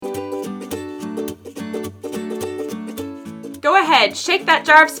Go ahead, shake that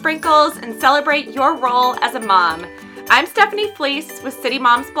jar of sprinkles and celebrate your role as a mom. I'm Stephanie Fleece with City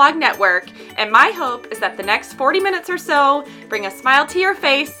Moms Blog Network, and my hope is that the next 40 minutes or so bring a smile to your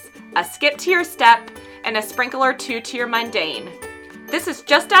face, a skip to your step, and a sprinkle or two to your mundane. This is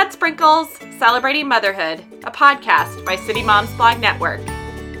Just Add Sprinkles, Celebrating Motherhood, a podcast by City Moms Blog Network.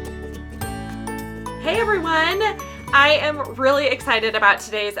 Hey everyone! I am really excited about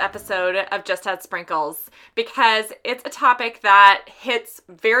today's episode of Just Add Sprinkles because it's a topic that hits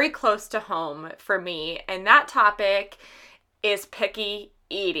very close to home for me, and that topic is picky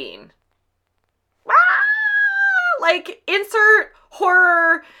eating. Like, insert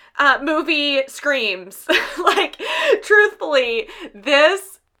horror movie screams. Like, truthfully,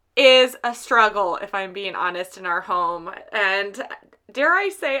 this is a struggle, if I'm being honest, in our home. And dare I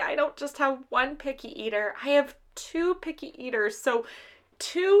say, I don't just have one picky eater, I have two picky eaters. So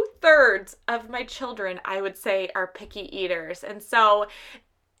 2/3 of my children, I would say, are picky eaters. And so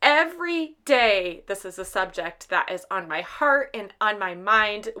every day, this is a subject that is on my heart and on my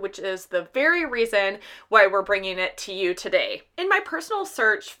mind, which is the very reason why we're bringing it to you today. In my personal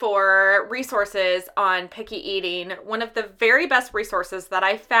search for resources on picky eating, one of the very best resources that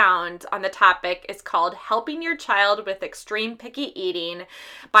I found on the topic is called Helping Your Child with Extreme Picky Eating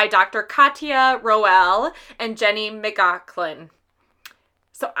by Dr. Katja, Rowell, and Jenny McLaughlin.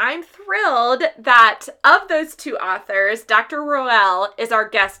 So I'm thrilled that of those two authors, Dr. Rowell is our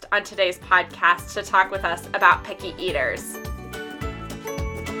guest on today's podcast to talk with us about picky eaters.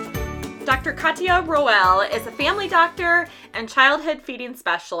 Dr. Katja Rowell is a family doctor and childhood feeding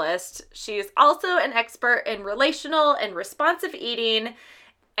specialist. She is also an expert in relational and responsive eating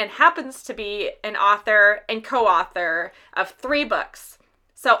and happens to be an author and co-author of 3 books.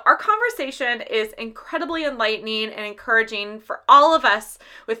 So our conversation is incredibly enlightening and encouraging for all of us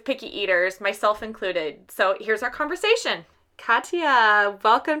with picky eaters, myself included. So here's our conversation. Katja,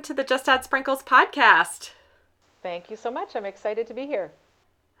 welcome to the Just Add Sprinkles podcast. Thank you so much. I'm excited to be here.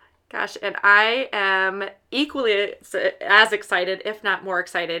 Gosh, and I am equally as excited, if not more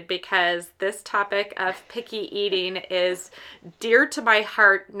excited, because this topic of picky eating is dear to my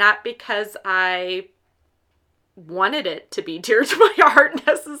heart, not because I wanted it to be dear to my heart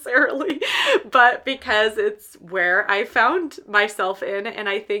necessarily, but because it's where I found myself in, and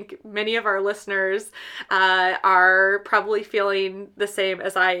I think many of our listeners are probably feeling the same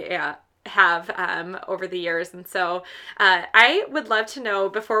as I have over the years. And so I would love to know,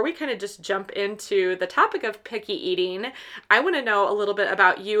 before we kind of just jump into the topic of picky eating, I want to know a little bit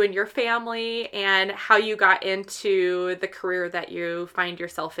about you and your family and how you got into the career that you find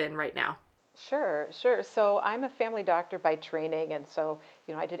yourself in right now. Sure. So I'm a family doctor by training, and so,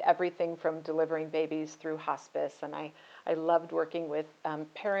 I did everything from delivering babies through hospice, and I loved working with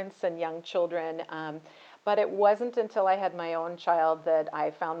parents and young children, but it wasn't until I had my own child that I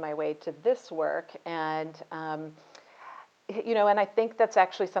found my way to this work, and and I think that's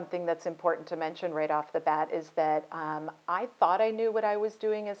actually something that's important to mention right off the bat is that I thought I knew what I was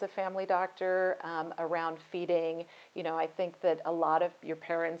doing as a family doctor around feeding. I think that a lot of your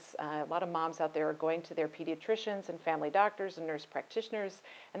parents, a lot of moms out there are going to their pediatricians and family doctors and nurse practitioners,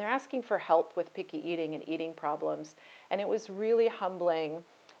 and they're asking for help with picky eating and eating problems. And it was really humbling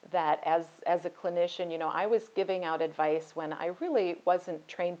that as a clinician, I was giving out advice when I really wasn't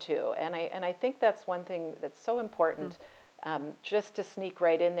trained to. And I think that's one thing that's so important. Just to sneak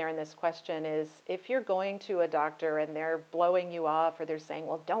right in there in this question is, if you're going to a doctor and they're blowing you off, or they're saying,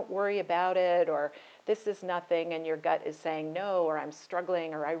 well, don't worry about it, or this is nothing, and your gut is saying no, or I'm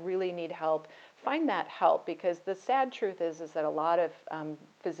struggling, or I really need help, find that help, because the sad truth is that a lot of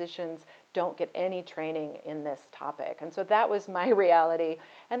physicians don't get any training in this topic. And so that was my reality.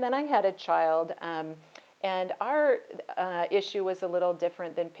 And then I had a child, and our issue was a little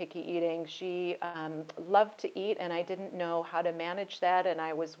different than picky eating. She loved to eat, and I didn't know how to manage that, and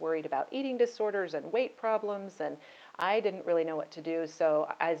I was worried about eating disorders and weight problems, and I didn't really know what to do. So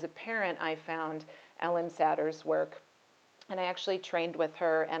as a parent, I found Ellen Satter's work, and I actually trained with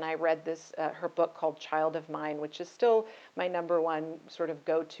her, and I read her book called Child of Mine, which is still my number one sort of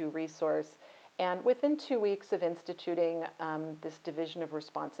go-to resource. And within 2 weeks of instituting this division of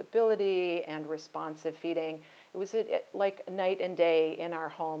responsibility and responsive feeding, it was like night and day in our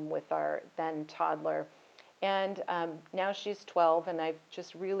home with our then toddler. And now she's 12, and I've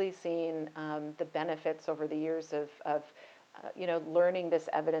just really seen the benefits over the years of learning this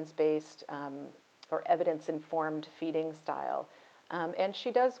evidence-based or evidence-informed feeding style. And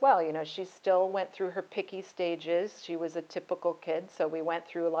she does well. She still went through her picky stages. She was a typical kid, so we went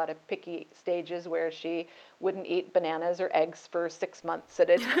through a lot of picky stages where she wouldn't eat bananas or eggs for 6 months at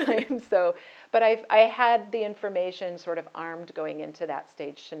a time. But I had the information sort of armed going into that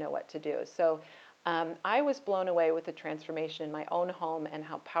stage to know what to do. So I was blown away with the transformation in my own home and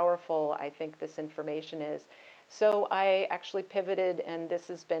how powerful I think this information is. So I actually pivoted, and this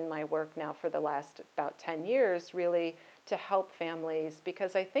has been my work now for the last about 10 years, really to help families,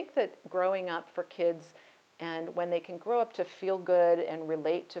 because I think that growing up for kids, and when they can grow up to feel good and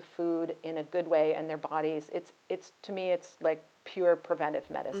relate to food in a good way and their bodies, it's to me it's like pure preventive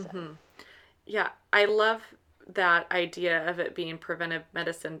medicine. Yeah, I love that idea of it being preventive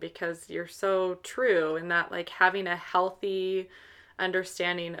medicine because you're so true in that, like, having a healthy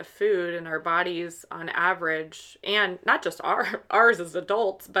understanding of food and our bodies on average, and not just ours as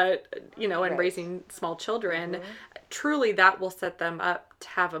adults, but in Right. raising small children, Mm-hmm. truly that will set them up to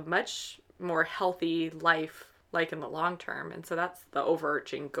have a much more healthy life, like in the long term. And so that's the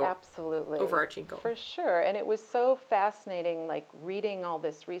Absolutely, overarching goal. for sure. And it was so fascinating, like reading all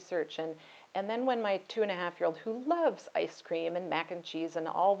this research. And then when my 2.5-year-old, who loves ice cream and mac and cheese and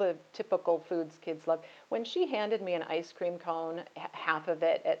all the typical foods kids love, when she handed me an ice cream cone, half of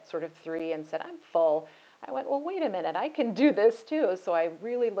it at sort of 3, and said, "I'm full," I went, "Well, wait a minute, I can do this too." So I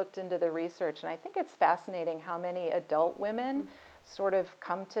really looked into the research. And I think it's fascinating how many adult women sort of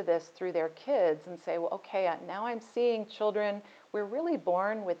come to this through their kids and say, well, okay, now I'm seeing children. We're really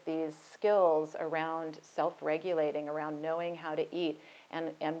born with these skills around self-regulating, around knowing how to eat.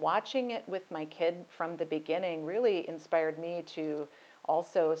 And watching it with my kid from the beginning really inspired me to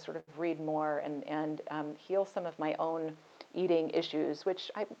also sort of read more and heal some of my own eating issues,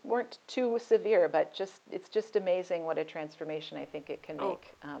 which weren't too severe, but it's just amazing what a transformation I think it can Oh,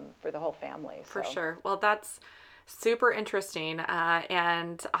 make for the whole family. for So. sure. Well, that's super interesting.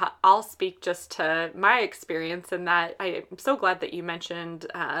 And I'll speak just to my experience in that I'm so glad that you mentioned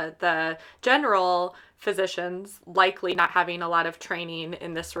the general physicians likely not having a lot of training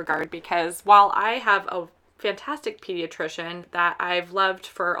in this regard, because while I have a fantastic pediatrician that I've loved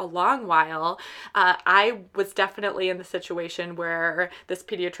for a long while, I was definitely in the situation where this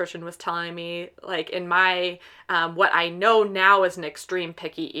pediatrician was telling me, like, in my what I know now is an extreme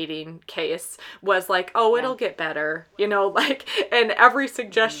picky eating case, was like, oh, Yeah. it'll get better, like, and every Mm-hmm.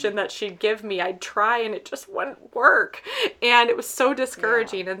 suggestion that she'd give me, I'd try and it just wouldn't work. And it was so Yeah.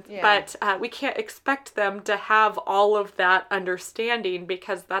 discouraging. Yeah. But we can't expect them to have all of that understanding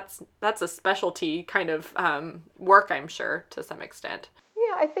because that's a specialty kind of work, I'm sure, to some extent.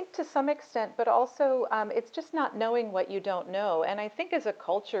 Yeah, I think to some extent, but also it's just not knowing what you don't know. And I think as a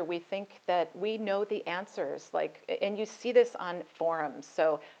culture, we think that we know the answers. And you see this on forums.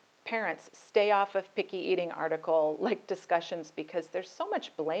 So parents stay off of picky eating article like discussions because there's so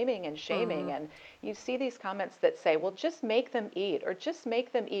much blaming and shaming. Mm, And you see these comments that say, well, just make them eat, or just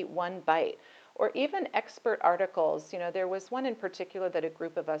make them eat one bite. Or even expert articles. There was one in particular that a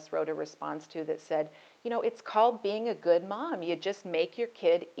group of us wrote a response to that said, it's called being a good mom. You just make your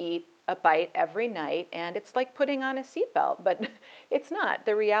kid eat a bite every night, and it's like putting on a seatbelt, but it's not.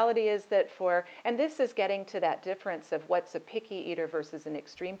 The reality is that and this is getting to that difference of what's a picky eater versus an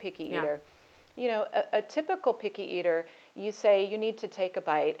extreme picky yeah. eater. A typical picky eater, you say you need to take a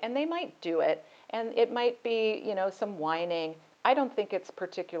bite, and they might do it, and it might be, some whining. I don't think it's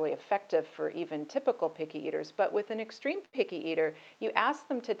particularly effective for even typical picky eaters, but with an extreme picky eater, you ask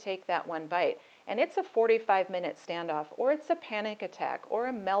them to take that one bite, and it's a 45-minute standoff, or it's a panic attack, or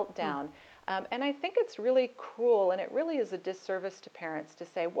a Mm, meltdown. And I think it's really cruel, and it really is a disservice to parents to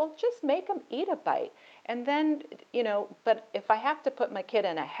say, well, just make them eat a bite. And then, but if I have to put my kid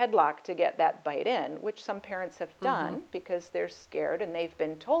in a headlock to get that bite in, which some parents have mm-hmm, done because they're scared and they've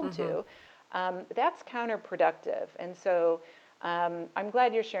been told mm-hmm. to, that's counterproductive. And so I'm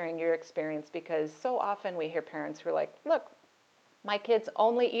glad you're sharing your experience, because so often we hear parents who are like, look, my kid's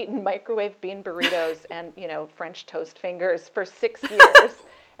only eaten microwave bean burritos and, French toast fingers for 6 years.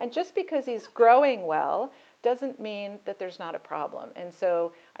 And just because he's growing well doesn't mean that there's not a problem. And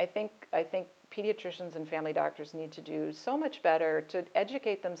so I think pediatricians and family doctors need to do so much better to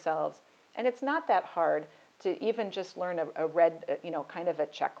educate themselves. And it's not that hard to even just learn kind of a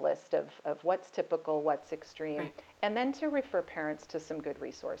checklist of what's typical, what's extreme, Right. and then to refer parents to some good Yeah,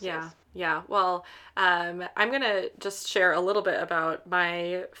 resources. yeah. Well, I'm going to just share a little bit about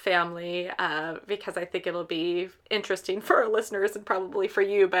my family because I think it'll be interesting for our listeners and probably for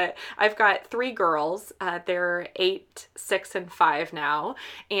you. But I've got 3 girls. They're 8, 6, and 5 now.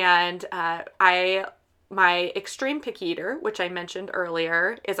 And I my extreme picky eater, which I mentioned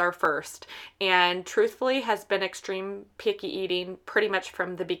earlier, is our first, and truthfully has been extreme picky eating pretty much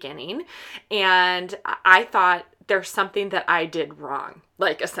from the beginning. And I thought there's something that I did wrong,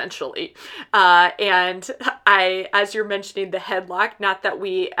 like essentially. And as you're mentioning the headlock, not that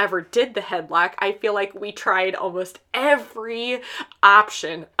we ever did the headlock, I feel like we tried almost every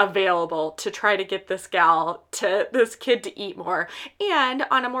option available to try to get this kid to eat more. And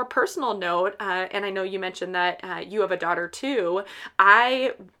on a more personal note, and I know you mentioned that you have a daughter too,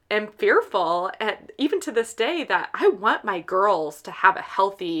 I am fearful, even to this day, that I want my girls to have a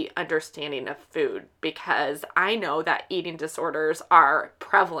healthy understanding of food, because I know that eating disorders are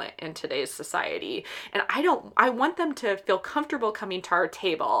prevalent in today's society. And I want them to feel comfortable coming to our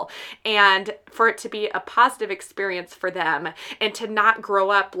table, and for it to be a positive experience for them, and to not grow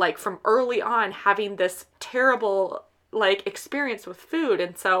up like from early on having this terrible like experience with food.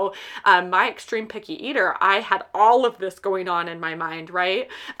 And so my extreme picky eater, I had all of this going on in my mind, right?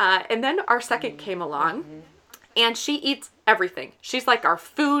 And then our second came along, and she eats everything. She's like our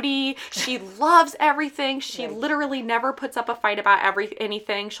foodie. She loves everything. She literally never puts up a fight about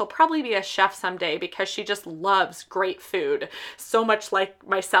anything. She'll probably be a chef someday because she just loves great food, so much like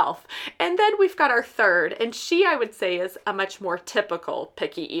myself. And then we've got our third, and she, I would say, is a much more typical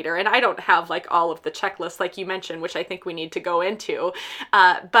picky eater. And I don't have like all of the checklists like you mentioned, which I think we need to go into.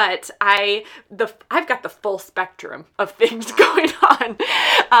 But I've got the full spectrum of things going on.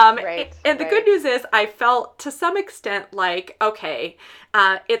 And the good news is I felt to some extent like, okay,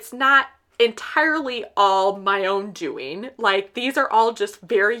 it's not entirely all my own doing. Like, these are all just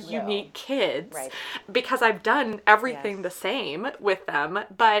very unique kids, because I've done everything the same with them,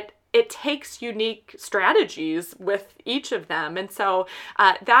 but it takes unique strategies with each of them. And so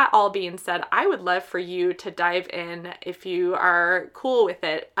that all being said, I would love for you to dive in, if you are cool with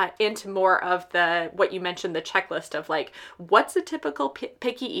it, into more of what you mentioned, the checklist of like, what's a typical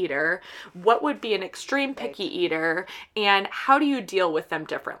picky eater? What would be an extreme picky eater? And how do you deal with them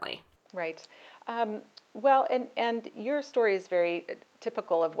differently? Right. Well, and your story is very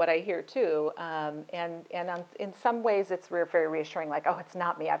typical of what I hear too. In some ways, it's very reassuring. Like, oh, it's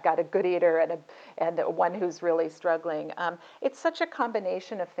not me. I've got a good eater and one who's really struggling. It's such a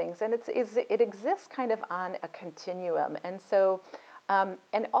combination of things, and it exists kind of on a continuum. And so,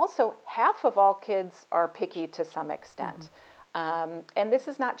 and also, half of all kids are picky to some extent. And this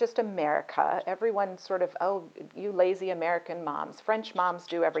is not just America. Everyone sort of, oh, you lazy American moms. French moms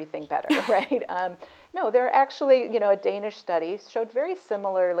do everything better, right? No, there are actually, a Danish study showed very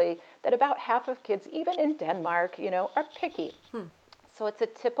similarly that about half of kids, even in Denmark, are picky. So it's a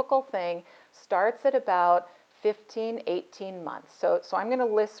typical thing, starts at about 15, 18 months. So I'm going to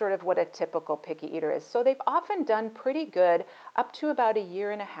list sort of what a typical picky eater is. So they've often done pretty good up to about a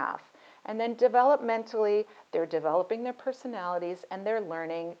year and a half. And then developmentally, they're developing their personalities, and they're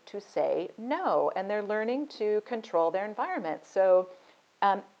learning to say no, and they're learning to control their environment. So,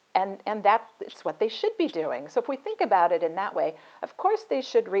 and that's what they should be doing. So if we think about it in that way, of course they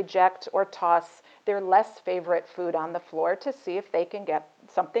should reject or toss their less favorite food on the floor to see if they can get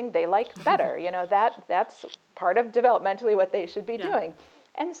something they like better. That's part of developmentally what they should be doing.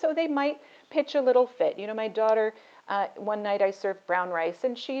 And so they might pitch a little fit. My daughter, one night I served brown rice,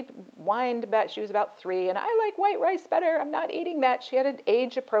 and she whined about, she was about 3, and I like white rice better. I'm not eating that. She had an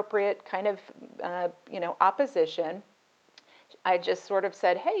age-appropriate kind of, opposition. I just sort of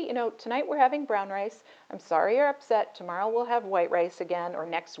said, hey, tonight we're having brown rice. I'm sorry you're upset. Tomorrow we'll have white rice again, or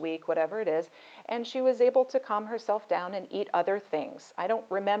next week, whatever it is. And she was able to calm herself down and eat other things. I don't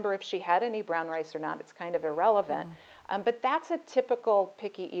remember if she had any brown rice or not. It's kind of irrelevant. But that's a typical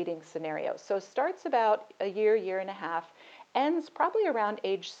picky eating scenario. So starts about a year and a half, ends probably around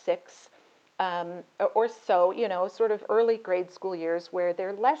age 6 or so, sort of early grade school years where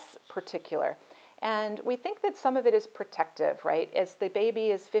they're less particular. And we think that some of it is protective, right? As the baby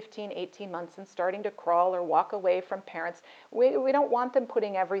is 15, 18 months and starting to crawl or walk away from parents, we don't want them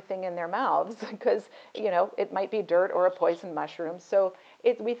putting everything in their mouths because, it might be dirt or a poison mushroom. So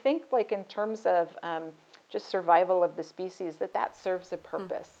we think like in terms of just survival of the species, that serves a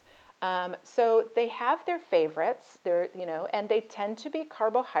purpose. So they have their favorites, and they tend to be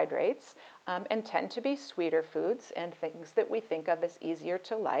carbohydrates and tend to be sweeter foods and things that we think of as easier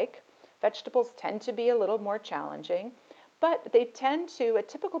to like. Vegetables tend to be a little more challenging, but a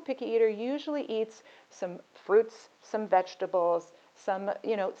typical picky eater usually eats some fruits, some vegetables,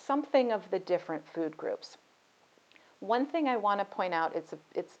 something of the different food groups. One thing I want to point out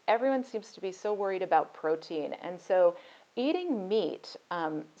is everyone seems to be so worried about protein, and so eating meat.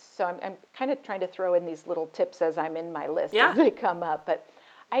 So I'm kind of trying to throw in these little tips as I'm in my list as they come up, but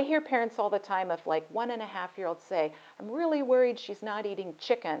I hear parents all the time of like 1.5-year-olds say, I'm really worried she's not eating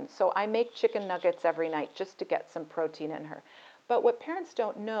chicken, so I make chicken nuggets every night just to get some protein in her. But what parents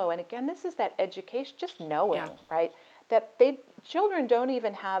don't know, and again, this is that education, just Yeah, knowing, right? That children don't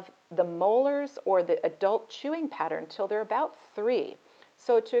even have the molars or the adult chewing pattern till they're about 3.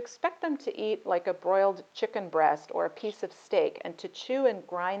 So to expect them to eat like a broiled chicken breast or a piece of steak and to chew and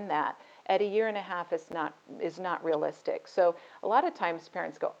grind that at a year and a half is not realistic. So a lot of times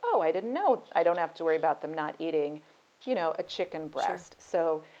parents go, "Oh, I didn't know. I don't have to worry about them not eating, a chicken sure. breast."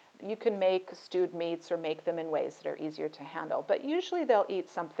 So you can make stewed meats or make them in ways that are easier to handle. But usually they'll eat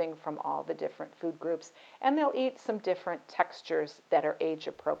something from all the different food groups and they'll eat some different textures that are age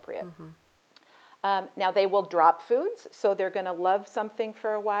appropriate. Hmm. Now they will drop foods, so they're going to love something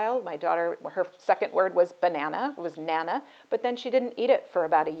for a while. My daughter, her second word was banana, it was nana, but then she didn't eat it for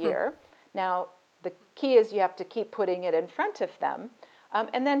about a Hmm. year. Now the key is you have to keep putting it in front of them.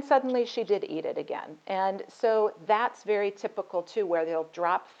 And then suddenly she did eat it again. And so that's very typical too, where they'll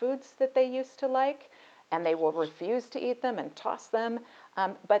drop foods that they used to like and they will refuse to eat them and toss them.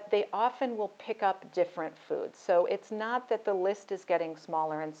 But they often will pick up different foods. So it's not that the list is getting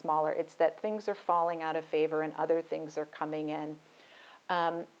smaller and smaller, it's that things are falling out of favor and other things are coming in,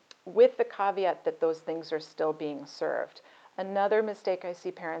 um, with the caveat that those things are still being served. Another mistake I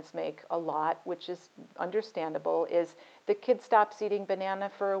see parents make a lot, which is understandable, is the kid stops eating banana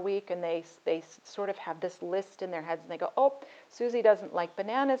for a week and they sort of have this list in their heads and they go, oh, Susie doesn't like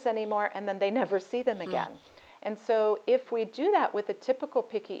bananas anymore, and then they never see them Hmm. again. And so if we do that with a typical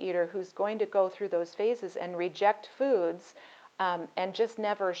picky eater who's going to go through those phases and reject foods, and just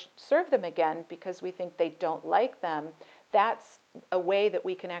never serve them again because we think they don't like them, that's a way that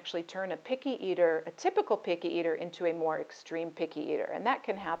we can actually turn a picky eater, a typical picky eater, into a more extreme picky eater, and that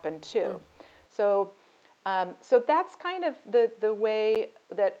can happen too. So, so that's kind of the way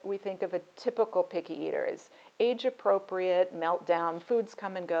that we think of a typical picky eater is age appropriate, meltdown, foods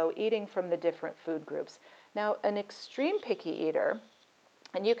come and go, eating from the different food groups. Now, an extreme picky eater,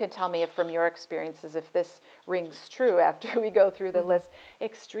 and you can tell me if from your experiences if this rings true after we go through the Hmm. list,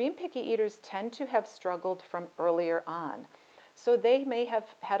 extreme picky eaters tend to have struggled from earlier on. So they may have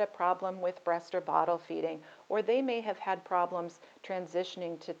had a problem with breast or bottle feeding, or they may have had problems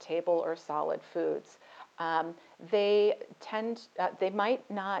transitioning to table or solid foods. Um, they might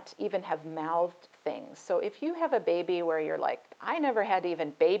not even have mouthed things. So if you have a baby where you're like, I never had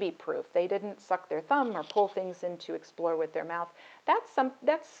even baby proof, they didn't suck their thumb or pull things in to explore with their mouth, that's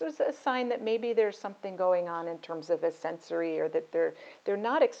a sign that maybe there's something going on in terms of a sensory, or that they're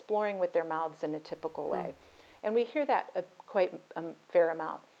not exploring with their mouths in a typical Hmm. way. And we hear that quite a fair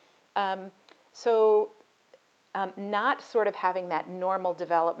amount. Um, so not sort of having that normal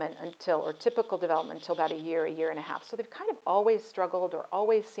development until, or typical development until about a year and a half. So they've kind of always struggled or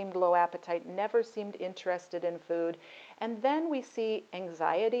always seemed low appetite, never seemed interested in food. And then we see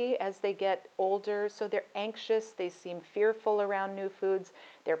anxiety as they get older. So they're anxious, they seem fearful around new foods.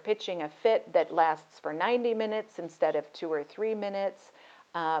 They're pitching a fit that lasts for 90 minutes instead of 2 or 3 minutes.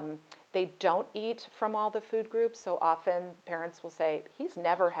 Um, they don't eat from all the food groups, so often parents will say, he's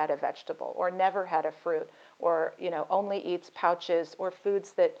never had a vegetable or never had a fruit, or only eats pouches or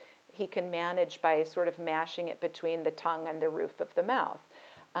foods that he can manage by sort of mashing it between the tongue and the roof of the mouth,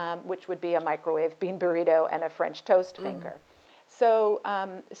 which would be a microwave bean burrito and a French toast Hmm. finger. So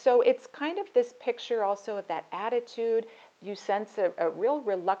it's kind of this picture also of that attitude. You sense a real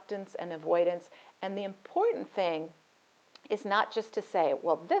reluctance and avoidance. And the important thing is not just to say,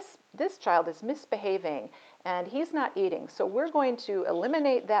 well, this child is misbehaving and he's not eating, so we're going to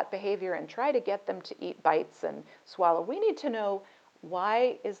eliminate that behavior and try to get them to eat bites and swallow. We need to know,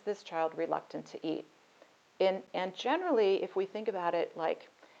 why is this child reluctant to eat? And generally, if we think about it, like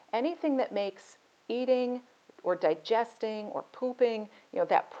anything that makes eating or digesting or pooping,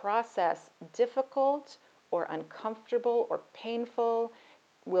 that process difficult or uncomfortable or painful,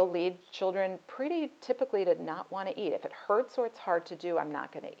 will lead children pretty typically to not want to eat. If it hurts or it's hard to do, I'm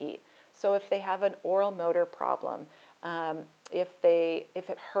not going to eat. So if they have an oral motor problem, if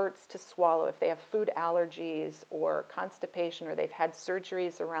it hurts to swallow, if they have food allergies or constipation, or they've had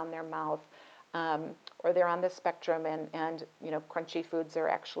surgeries around their mouth, or they're on the spectrum and crunchy foods are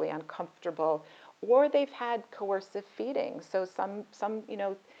actually uncomfortable, or they've had coercive feeding. So some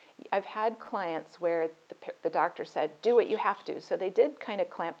I've had clients where the doctor said, do what you have to. So they did kind of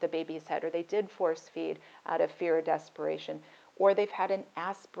clamp the baby's head, or they did force feed out of fear or desperation, or they've had an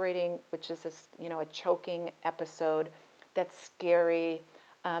aspirating, which is a choking episode that's scary.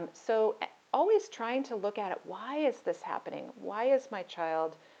 So always trying to look at it. Why is this happening? Why is my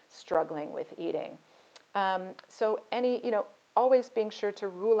child struggling with eating? So always being sure to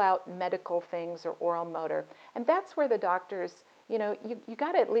rule out medical things or oral motor. And that's where the doctors, you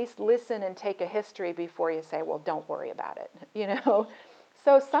got to at least listen and take a history before you say, well, don't worry about it.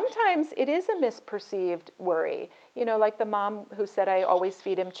 So sometimes it is a misperceived worry. Like the mom who said, I always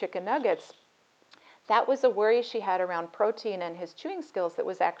feed him chicken nuggets. That was a worry she had around protein and his chewing skills that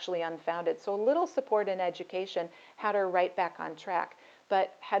was actually unfounded. So a little support and education had her right back on track.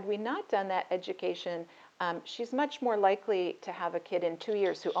 But had we not done that education, she's much more likely to have a kid in 2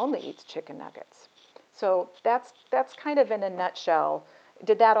 years who only eats chicken nuggets. So that's kind of in a nutshell.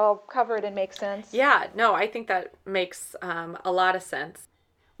 Did that all cover it and make sense? Yeah, no, I think that makes a lot of sense.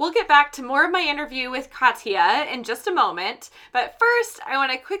 We'll get back to more of my interview with Katja in just a moment, but first I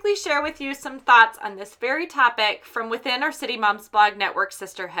want to quickly share with you some thoughts on this very topic from within our City Moms Blog Network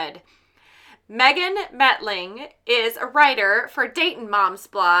sisterhood. Megan Metling is a writer for Dayton Moms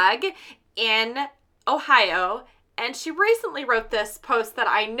Blog in Ohio, and she recently wrote this post that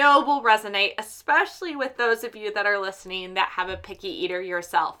I know will resonate, especially with those of you that are listening that have a picky eater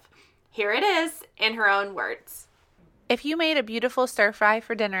yourself. Here it is in her own words. If you made a beautiful stir fry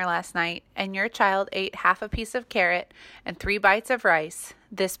for dinner last night and your child ate half a piece of carrot and 3 bites of rice,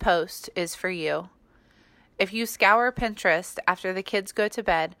 this post is for you. If you scour Pinterest after the kids go to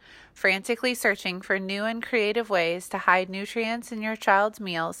bed, frantically searching for new and creative ways to hide nutrients in your child's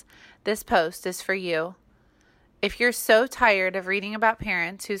meals, this post is for you. If you're so tired of reading about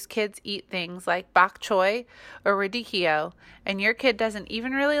parents whose kids eat things like bok choy or radicchio, and your kid doesn't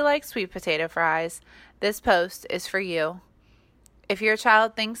even really like sweet potato fries, this post is for you. If your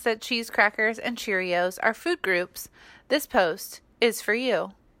child thinks that cheese crackers and Cheerios are food groups, this post is for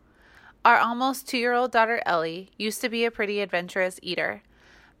you. Our almost 2-year-old daughter Ellie used to be a pretty adventurous eater.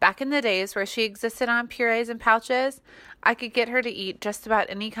 Back in the days where she existed on purees and pouches, I could get her to eat just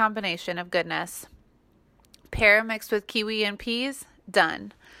about any combination of goodness. Pear mixed with kiwi and peas,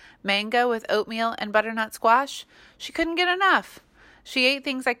 done. Mango with oatmeal and butternut squash, she couldn't get enough. She ate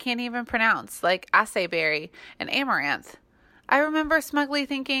things I can't even pronounce, like acai berry and amaranth. I remember smugly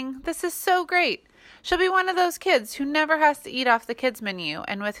thinking, this is so great. She'll be one of those kids who never has to eat off the kids' menu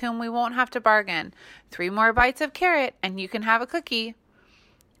and with whom we won't have to bargain. 3 more bites of carrot and you can have a cookie.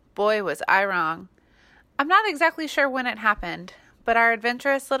 Boy, was I wrong. I'm not exactly sure when it happened, but our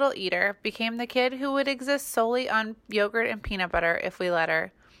adventurous little eater became the kid who would exist solely on yogurt and peanut butter if we let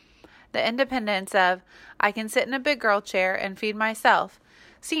her. The independence of, I can sit in a big girl chair and feed myself,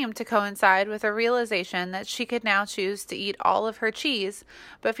 seemed to coincide with a realization that she could now choose to eat all of her cheese,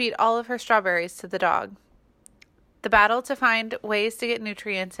 but feed all of her strawberries to the dog. The battle to find ways to get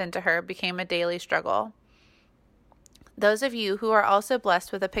nutrients into her became a daily struggle. Those of you who are also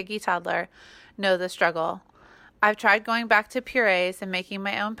blessed with a picky toddler know the struggle. I've tried going back to purees and making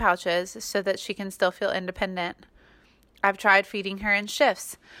my own pouches so that she can still feel independent. I've tried feeding her in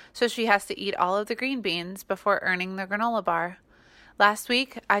shifts, so she has to eat all of the green beans before earning the granola bar. Last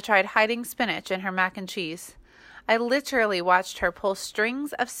week, I tried hiding spinach in her mac and cheese. I literally watched her pull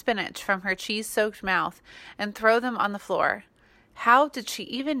strings of spinach from her cheese-soaked mouth and throw them on the floor. How did she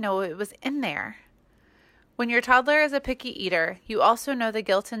even know it was in there? When your toddler is a picky eater, you also know the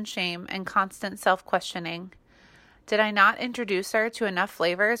guilt and shame and constant self-questioning. Did I not introduce her to enough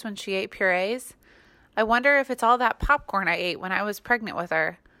flavors when she ate purees? I wonder if it's all that popcorn I ate when I was pregnant with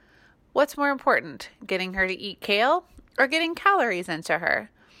her. What's more important, getting her to eat kale or getting calories into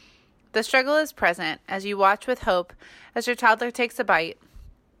her? The struggle is present as you watch with hope as your toddler takes a bite,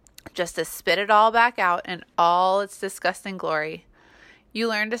 just to spit it all back out in all its disgusting glory. You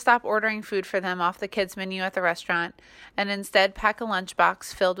learn to stop ordering food for them off the kids' menu at the restaurant and instead pack a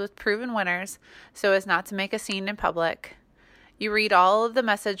lunchbox filled with proven winners so as not to make a scene in public. You read all of the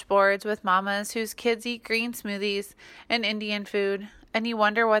message boards with mamas whose kids eat green smoothies and Indian food, and you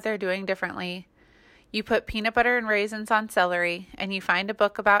wonder what they're doing differently. You put peanut butter and raisins on celery, and you find a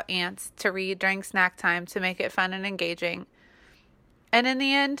book about ants to read during snack time to make it fun and engaging. And in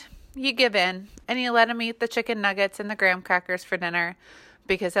the end, you give in, and you let them eat the chicken nuggets and the graham crackers for dinner,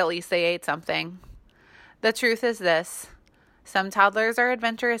 because at least they ate something. The truth is this: some toddlers are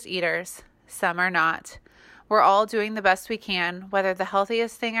adventurous eaters, some are not. We're all doing the best we can, whether the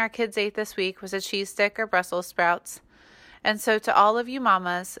healthiest thing our kids ate this week was a cheese stick or Brussels sprouts. And so to all of you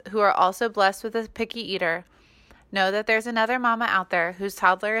mamas who are also blessed with a picky eater, know that there's another mama out there whose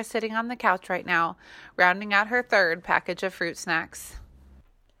toddler is sitting on the couch right now, rounding out her 3rd package of fruit snacks.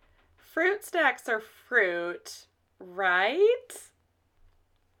 Fruit snacks are fruit, right?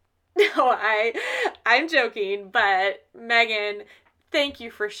 No, I'm joking, but Megan, Thank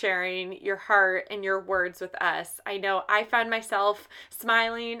you for sharing your heart and your words with us. I know I found myself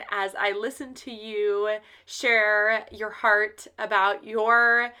smiling as I listened to you share your heart about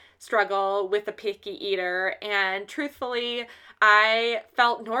your struggle with a picky eater. And truthfully, I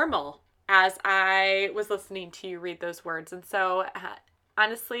felt normal as I was listening to you read those words. And so,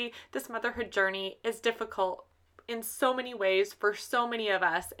 honestly, this motherhood journey is difficult in so many ways for so many of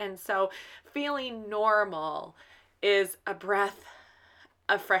us. And so, feeling normal is a breath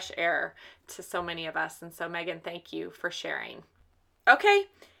of fresh air to so many of us. And so, Megan, thank you for sharing. Okay,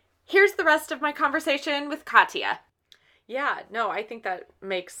 here's the rest of my conversation with Katja. Yeah, no, I think that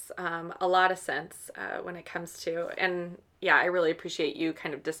makes a lot of sense when it comes to, and yeah, I really appreciate you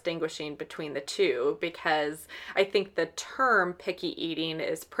kind of distinguishing between the two, because I think the term picky eating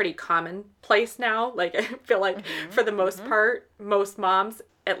is pretty commonplace now. Like, I feel like for the most part, most moms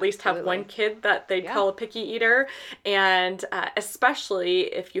at least have one kid that they call a picky eater. And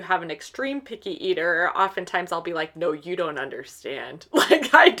especially if you have an extreme picky eater, oftentimes I'll be like, no, you don't understand.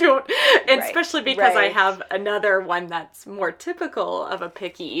 Like, I don't, and especially because I have another one that's more typical of a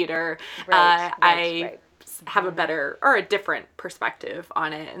picky eater. I have a better or a different perspective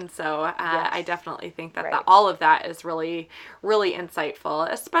on it. And so I definitely think that, all of that is really, really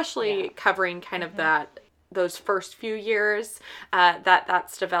insightful, especially covering kind of those first few years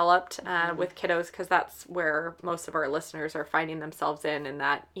that's developed with kiddos, because that's where most of our listeners are finding themselves in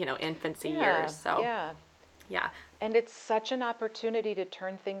that, infancy years. So yeah. And it's such an opportunity to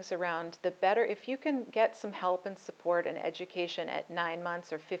turn things around. The better, if you can get some help and support and education at 9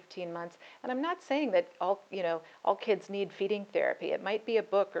 months or 15 months, and I'm not saying that all kids need feeding therapy. It might be a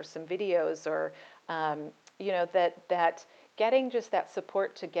book or some videos or, that getting just that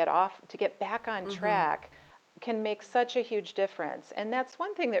support to get back on track can make such a huge difference. And that's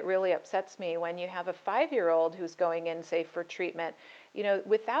one thing that really upsets me when you have a 5-year-old who's going in, say, for treatment,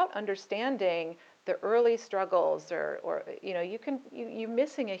 without understanding the early struggles or you're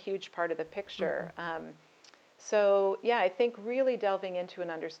missing a huge part of the picture. So yeah, I think really delving into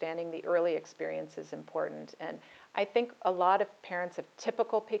and understanding the early experience is important. And I think a lot of parents of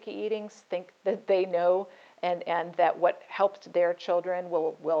typical picky eatings think that they know and that what helped their children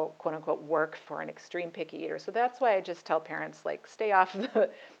will quote unquote work for an extreme picky eater. So that's why I just tell parents, like, stay off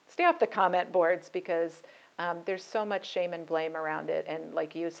the comment boards, because there's so much shame and blame around it. And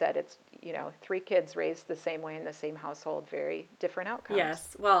like you said, it's 3 kids raised the same way in the same household, very different outcomes.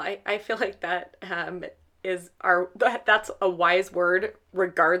 Yes. Well, I feel like that that's a wise word,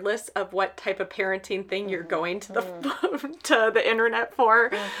 regardless of what type of parenting thing you're going to the internet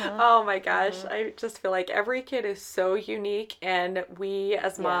for. Oh my gosh. I just feel like every kid is so unique, and we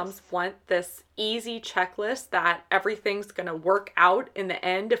as moms want this easy checklist that everything's going to work out in the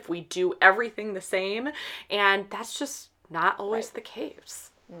end if we do everything the same, and that's just not always the case.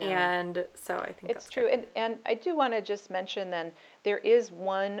 No. And so I think it's true. And I do want to just mention then, there is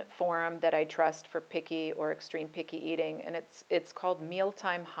one forum that I trust for picky or extreme picky eating, and it's called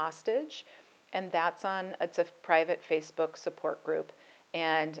Mealtime Hostage, and it's a private Facebook support group.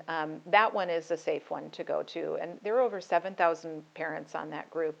 And that one is a safe one to go to. And there are over 7,000 parents on that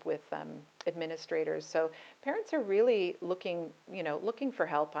group with administrators. So parents are really looking for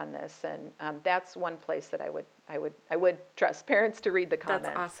help on this. And that's one place that I would trust parents to read the comments.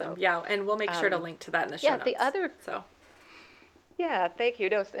 That's awesome. So, yeah, and we'll make sure to link to that in the show notes. Yeah, thank you.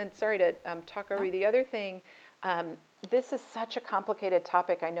 No, and sorry to talk over you. The other thing, this is such a complicated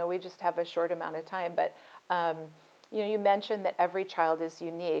topic. I know we just have a short amount of time, but you mentioned that every child is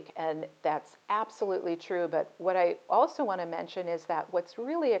unique, and that's absolutely true. But what I also want to mention is that what's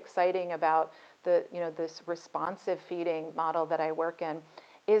really exciting about this responsive feeding model that I work in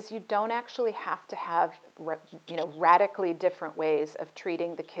is you don't actually have to have radically different ways of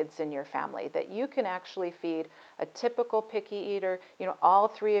treating the kids in your family. That you can actually feed a typical picky eater, all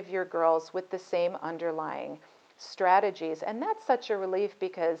 3 of your girls with the same underlying strategies. And that's such a relief,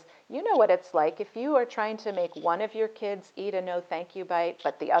 because you know what it's like if you are trying to make one of your kids eat a no thank you bite,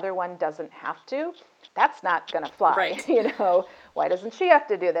 but the other one doesn't have to. That's not going to fly. Right. Why doesn't she have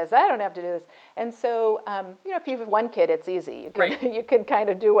to do this? I don't have to do this. And so, if you have one kid, it's easy. You can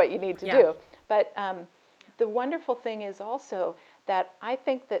kind of do what you need to do. But the wonderful thing is also that I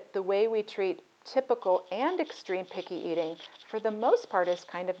think that the way we treat typical and extreme picky eating, for the most part, is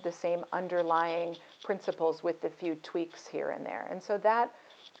kind of the same underlying principles with a few tweaks here and there. And so that,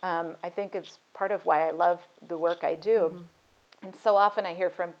 I think, is part of why I love the work I do. And so often I hear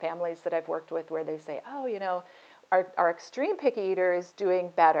from families that I've worked with where they say, our extreme picky eater is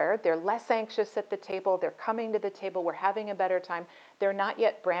doing better. They're less anxious at the table. They're coming to the table. We're having a better time. They're not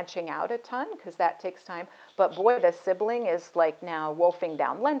yet branching out a ton because that takes time. But boy, the sibling is like now wolfing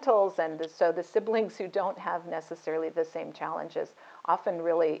down lentils. And so the siblings who don't have necessarily the same challenges often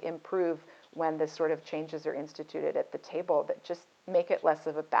really improve when the sort of changes are instituted at the table that just make it less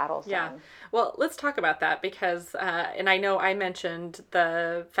of a battle zone. Yeah. Well, let's talk about that because, and I know I mentioned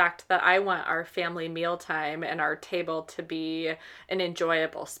the fact that I want our family mealtime and our table to be an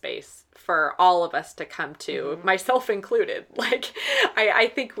enjoyable space for all of us to come to, myself included. Like,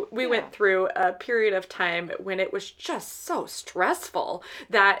 I think we went through a period of time when it was just so stressful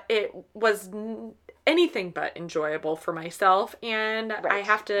that it was anything but enjoyable for myself, and I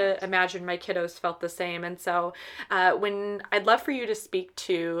have to imagine my kiddos felt the same. And so when I'd love for you to speak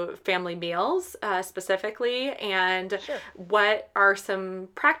to family meals specifically, and what are some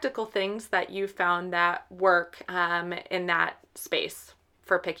practical things that you found that work in that space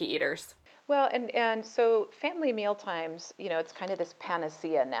for picky eaters. Well, and so family meal times, it's kind of this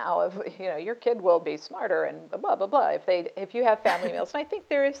panacea now of, your kid will be smarter and blah, blah, blah if you have family meals. And I think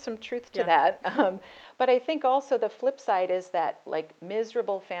there is some truth to that. But I think also the flip side is that like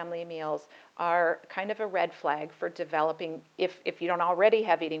miserable family meals are kind of a red flag for developing, if you don't already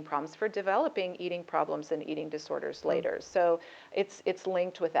have eating problems, for developing eating problems and eating disorders later. So it's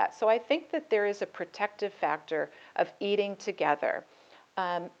linked with that. So I think that there is a protective factor of eating together.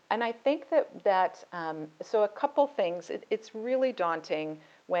 And I think that so a couple things, it's really daunting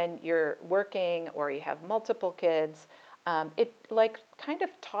when you're working or you have multiple kids. It like kind of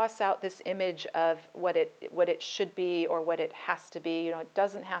toss out this image of what it should be or what it has to be. It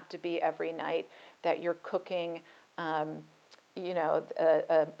doesn't have to be every night that you're cooking, a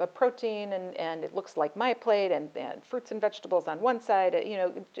protein and it looks like my plate and fruits and vegetables on one side.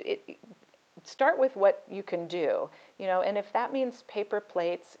 Start with what you can do, and if that means paper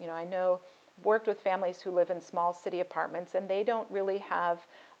plates, I know I've worked with families who live in small city apartments and they don't really have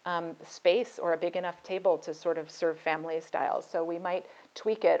space or a big enough table to sort of serve family styles. So we might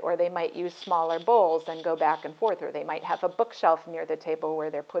tweak it, or they might use smaller bowls and go back and forth, or they might have a bookshelf near the table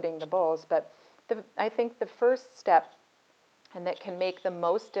where they're putting the bowls. But I think the first step, and that can make the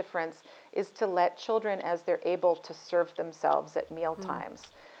most difference, is to let children, as they're able, to serve themselves at meal times.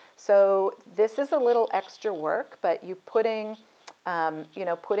 So this is a little extra work, but you putting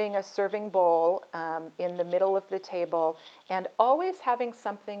a serving bowl in the middle of the table, and always having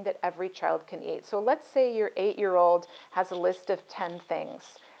something that every child can eat. So let's say your 8-year-old has a list of 10 things.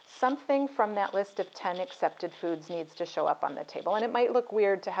 Something from that list of 10 accepted foods needs to show up on the table. And it might look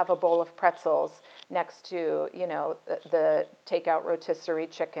weird to have a bowl of pretzels next to, the takeout rotisserie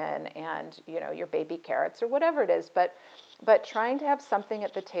chicken and, your baby carrots or whatever it is. But trying to have something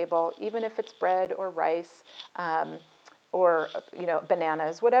at the table, even if it's bread or rice or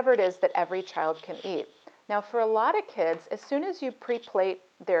bananas, whatever it is that every child can eat. Now, for a lot of kids, as soon as you pre-plate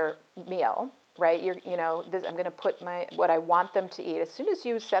their meal, right? I'm going to put what I want them to eat. As soon as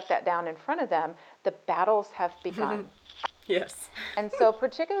you set that down in front of them, the battles have begun. Yes. And so,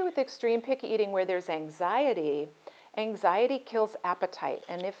 particularly with extreme picky eating, where there's anxiety kills appetite.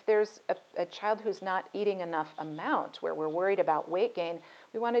 And if there's a child who's not eating enough amount, where we're worried about weight gain,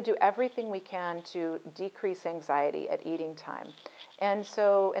 we want to do everything we can to decrease anxiety at eating time. And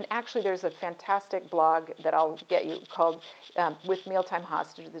actually there's a fantastic blog that I'll get you called With Mealtime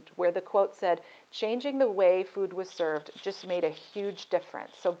Hostage, where the quote said, changing the way food was served just made a huge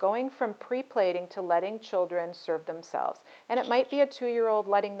difference. So going from pre-plating to letting children serve themselves. And it might be a 2-year-old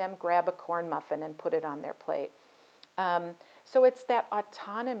letting them grab a corn muffin and put it on their plate. So it's that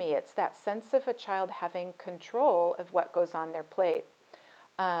autonomy, it's that sense of a child having control of what goes on their plate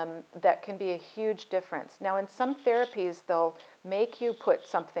that can be a huge difference. Now, in some therapies, they'll make you put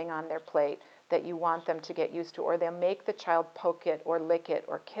something on their plate that you want them to get used to, or they'll make the child poke it or lick it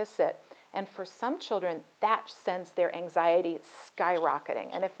or kiss it. And for some children, that sends their anxiety skyrocketing.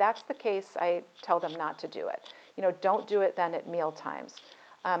 And if that's the case, I tell them not to do it. Don't do it then at meal times.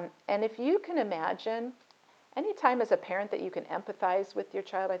 And if you can imagine, anytime as a parent that you can empathize with your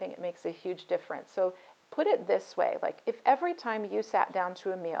child, I think it makes a huge difference. So put it this way, like if every time you sat down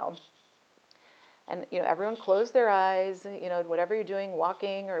to a meal and, everyone closed their eyes, whatever you're doing,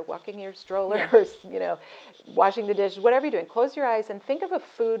 walking your stroller, or, washing the dishes, whatever you're doing, close your eyes and think of a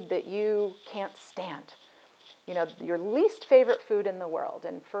food that you can't stand. Your least favorite food in the world.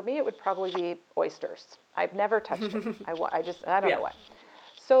 And for me, it would probably be oysters. I've never touched them. I don't know why.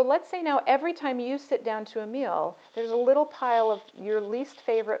 So let's say now every time you sit down to a meal, there's a little pile of your least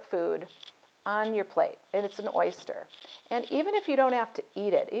favorite food on your plate, and it's an oyster. And even if you don't have to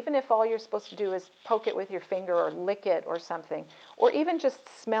eat it, even if all you're supposed to do is poke it with your finger or lick it or something, or even just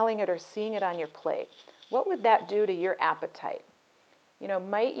smelling it or seeing it on your plate, what would that do to your appetite?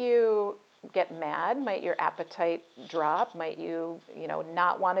 Might you get mad? Might your appetite drop? Might you,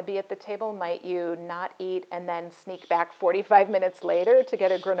 not want to be at the table? Might you not eat and then sneak back 45 minutes later to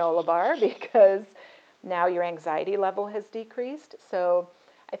get a granola bar because now your anxiety level has decreased? So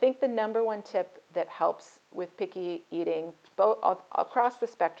I think the number one tip that helps with picky eating, both across the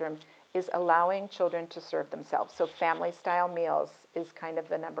spectrum, is allowing children to serve themselves. So family style meals is kind of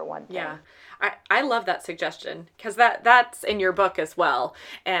the number one thing. Yeah. I love that suggestion because that's in your book as well.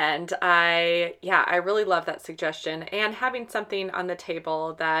 And I really love that suggestion, and having something on the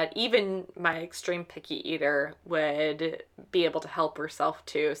table that even my extreme picky eater would be able to help herself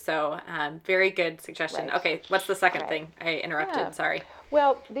to. So very good suggestion. Right. Okay. What's the second Right. thing? I interrupted. Yeah. Sorry.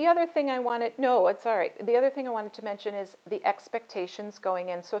 Well, the other thing no, it's all right. The other thing I wanted to mention is the expectations going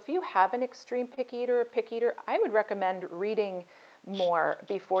in. So if you have an extreme picky eater or picky eater, I would recommend reading more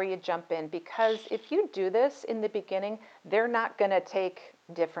before you jump in, because if you do this in the beginning, they're not going to take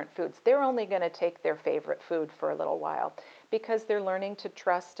different foods. They're only going to take their favorite food for a little while because they're learning to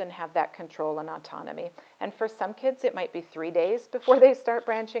trust and have that control and autonomy. And for some kids, it might be 3 days before they start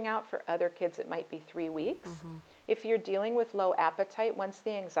branching out. For other kids, it might be 3 weeks. Mm-hmm. If you're dealing with low appetite, once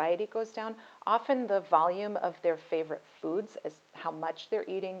the anxiety goes down, often the volume of their favorite foods, as how much they're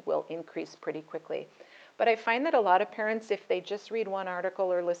eating, will increase pretty quickly. But I find that a lot of parents, if they just read one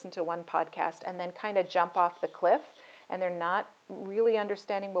article or listen to one podcast and then kind of jump off the cliff, and they're not really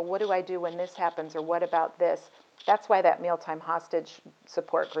understanding, well, what do I do when this happens, or what about this? That's why that Mealtime Hostage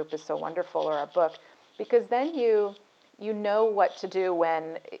support group is so wonderful, or our book, because then you know what to do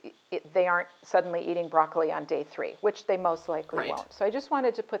when they aren't suddenly eating broccoli on day 3, which they most likely won't. So I just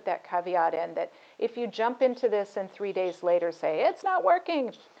wanted to put that caveat in, that if you jump into this and 3 days later say, it's not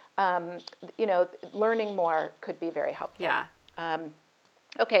working, learning more could be very helpful. Yeah.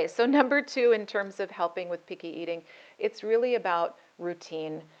 Okay, so number 2, in terms of helping with picky eating, it's really about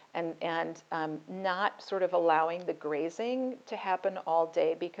routine and not sort of allowing the grazing to happen all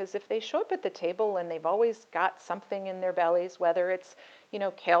day, because if they show up at the table and they've always got something in their bellies, whether it's,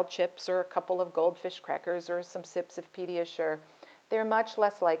 kale chips or a couple of goldfish crackers or some sips of Pediasure, they're much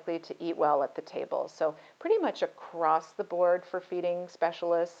less likely to eat well at the table. So pretty much across the board for feeding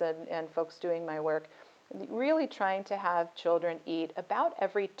specialists and folks doing my work, really trying to have children eat about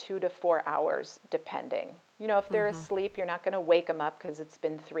every 2 to 4 hours, depending. If they're asleep, you're not going to wake them up because it's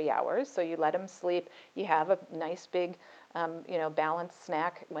been 3 hours. So you let them sleep. You have a nice big, balanced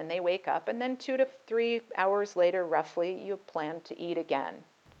snack when they wake up. And then 2 to 3 hours later, roughly, you plan to eat again.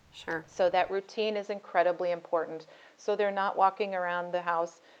 Sure. So that routine is incredibly important. So they're not walking around the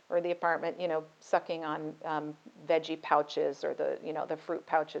house or the apartment, sucking on veggie pouches or the fruit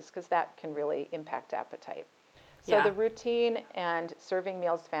pouches, because that can really impact appetite. So the routine and serving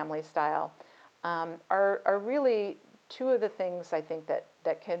meals family style are really 2 of the things I think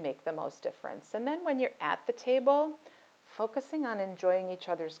that can make the most difference. And then when you're at the table, focusing on enjoying each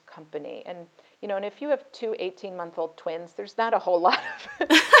other's company. And and if you have 2 18-month-old twins, there's not a whole lot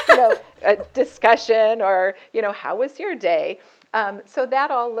of a discussion or how was your day. So that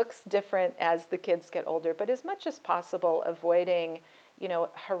all looks different as the kids get older. But as much as possible, avoiding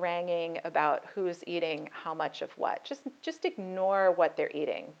haranguing about who's eating how much of what. Just ignore what they're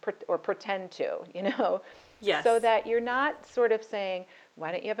eating, or pretend to. Yes. So that you're not sort of saying,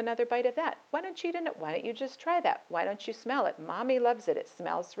 why don't you have another bite of that? Why don't you eat it? Why don't you just try that? Why don't you smell it? Mommy loves it. It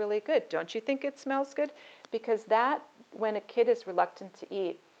smells really good. Don't you think it smells good? Because that, when a kid is reluctant to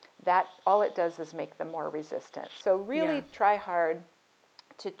eat, that all it does is make them more resistant. So really try hard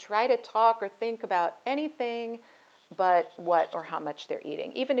to try to talk or think about anything but what or how much they're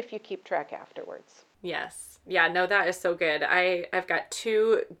eating, even if you keep track afterwards. Yes. Yeah, no, that is so good. I've got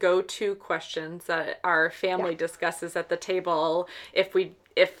 2 go-to questions that our family discusses at the table if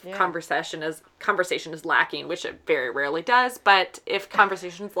conversation is lacking, which it very rarely does, but if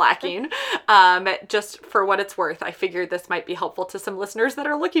conversation is lacking, just for what it's worth, I figured this might be helpful to some listeners that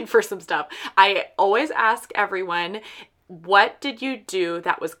are looking for some stuff. I always ask everyone, what did you do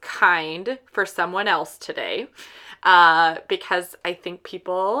that was kind for someone else today? Because I think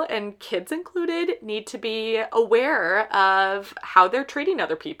people, and kids included, need to be aware of how they're treating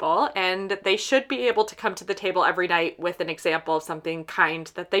other people, and they should be able to come to the table every night with an example of something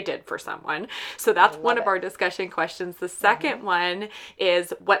kind that they did for someone. So that's one of our discussion questions. The second one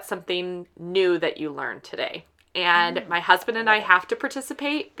is, what's something new that you learned today? And my husband and I have to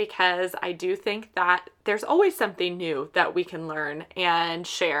participate because I do think that there's always something new that we can learn and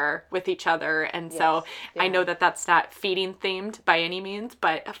share with each other. And so I know that that's not feeding themed by any means,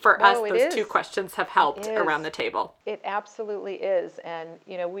 but for us, those two questions have helped around the table. It absolutely is. And,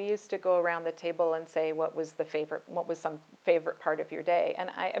 we used to go around the table and say, what was some favorite part of your day? And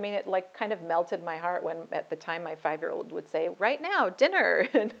I mean, it like kind of melted my heart when at the time my 5-year-old would say, right now, dinner.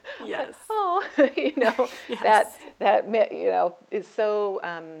 And yes. Oh, yes. that is so,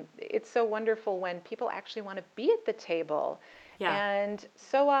 it's so wonderful when people actually want to be at the table. Yeah. And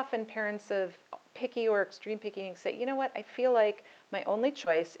so often parents of picky or extreme picking say, you know what, I feel like my only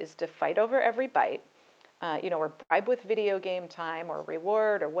choice is to fight over every bite, or bribe with video game time or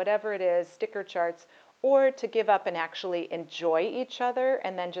reward or whatever it is, sticker charts, or to give up and actually enjoy each other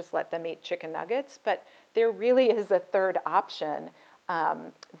and then just let them eat chicken nuggets. But there really is a third option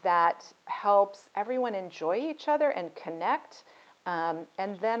that helps everyone enjoy each other and connect.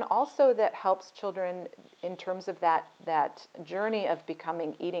 And then also that helps children in terms of that journey of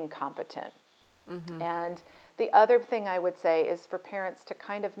becoming eating competent. Mm-hmm. And the other thing I would say is for parents to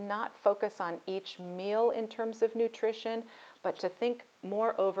kind of not focus on each meal in terms of nutrition, but to think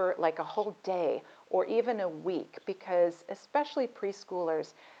more over like a whole day or even a week, because especially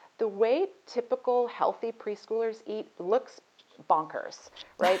preschoolers, the way typical healthy preschoolers eat looks bonkers,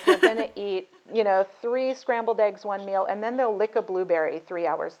 right? They're going to eat, 3 scrambled eggs one meal, and then they'll lick a blueberry 3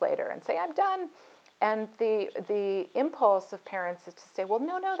 hours later and say, I'm done. And the impulse of parents is to say, well,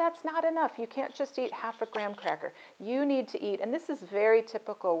 no, that's not enough. You can't just eat half a graham cracker. You need to eat, and this is very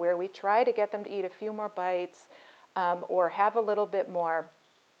typical where we try to get them to eat a few more bites or have a little bit more.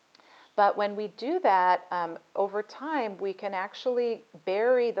 But when we do that, over time, we can actually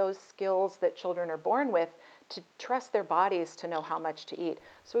bury those skills that children are born with to trust their bodies to know how much to eat.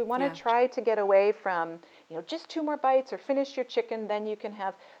 So we want to try to get away from, just 2 more bites or finish your chicken, then you can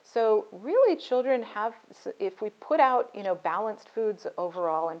have. So really children have, if we put out, balanced foods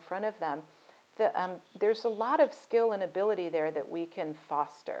overall in front of them, there's a lot of skill and ability there that we can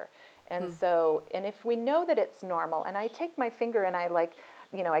foster. And so, and if we know that it's normal, and I take my finger and I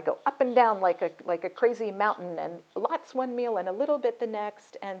I go up and down like a crazy mountain, and lots one meal and a little bit the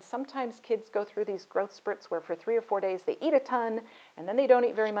next. And sometimes kids go through these growth spurts where for 3 or 4 days they eat a ton, and then they don't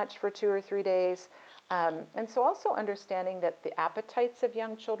eat very much for 2 or 3 days. And so also understanding that the appetites of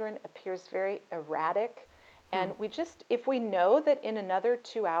young children appears very erratic. And if we know that in another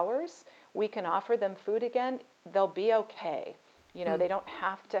 2 hours we can offer them food again, they'll be okay. They don't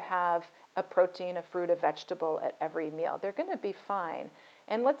have to have a protein, a fruit, a vegetable at every meal. They're going to be fine.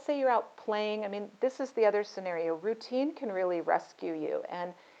 And let's say you're out playing. I mean, this is the other scenario. Routine can really rescue you.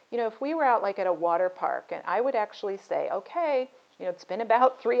 And, if we were out like at a water park, and I would actually say, okay, it's been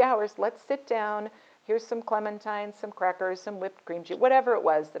about 3 hours. Let's sit down. Here's some clementines, some crackers, some whipped cream cheese, whatever it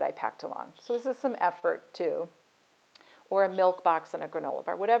was that I packed along. So this is some effort too. Or a milk box and a granola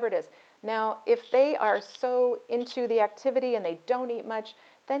bar, whatever it is. Now, if they are so into the activity and they don't eat much,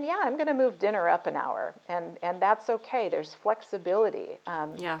 then I'm going to move dinner up an hour, and that's okay. There's flexibility.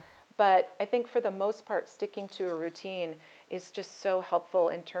 But I think for the most part, sticking to a routine is just so helpful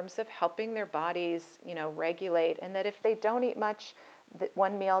in terms of helping their bodies, regulate, and that if they don't eat much, that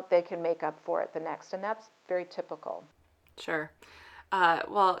one meal they can make up for it the next, and that's very typical. Sure.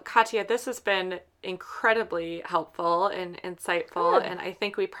 Well, Katja, this has been incredibly helpful and insightful, and I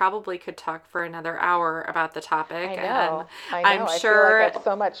think we probably could talk for another hour about the topic. I know. I'm I sure feel like I have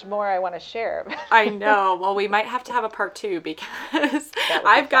so much more I want to share. I know. Well, we might have to have a part 2 because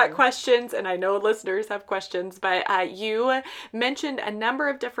I've got questions, and I know listeners have questions, but you mentioned a number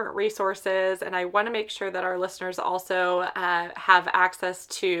of different resources, and I want to make sure that our listeners also have access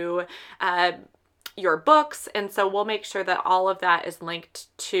to your books, and so we'll make sure that all of that is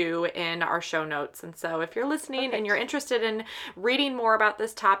linked to in our show notes. And so if you're listening and you're interested in reading more about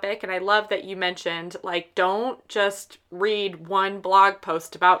this topic, and I love that you mentioned, don't just read one blog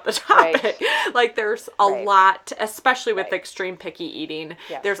post about the topic. There's a lot, especially with extreme picky eating,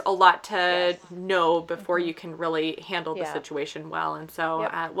 there's a lot to know before you can really handle the situation well. And so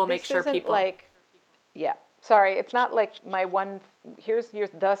we'll make sure people sorry, it's not like my one, here's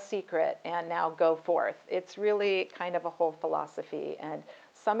the secret and now go forth. It's really kind of a whole philosophy. And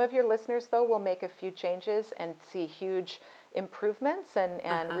some of your listeners, though, will make a few changes and see huge improvements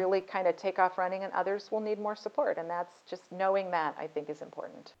and really kind of take off running, and others will need more support. And that's just knowing that, I think, is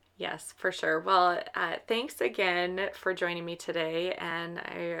important. Yes, for sure. Well, thanks again for joining me today, and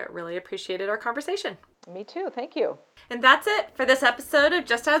I really appreciated our conversation. Me too. Thank you. And that's it for this episode of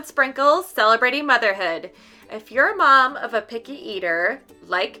Just Add Sprinkles, Celebrating Motherhood. If you're a mom of a picky eater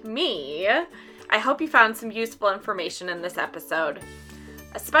like me, I hope you found some useful information in this episode.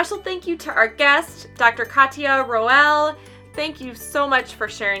 A special thank you to our guest, Dr. Katja Rowell. Thank you so much for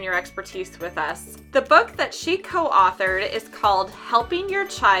sharing your expertise with us. The book that she co-authored is called Helping Your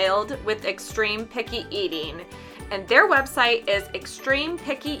Child with Extreme Picky Eating, and their website is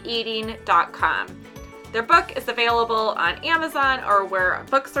extremepickyeating.com. Their book is available on Amazon or where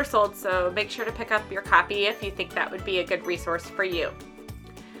books are sold, so make sure to pick up your copy if you think that would be a good resource for you.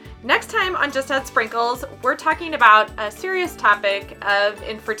 Next time on Just Add Sprinkles, we're talking about a serious topic of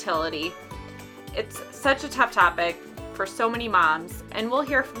infertility. It's such a tough topic for so many moms, and we'll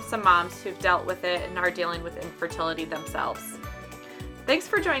hear from some moms who've dealt with it and are dealing with infertility themselves. Thanks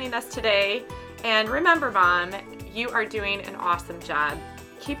for joining us today, and remember, Mom, you are doing an awesome job.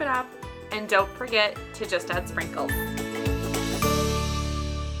 Keep it up, and don't forget to just add sprinkles.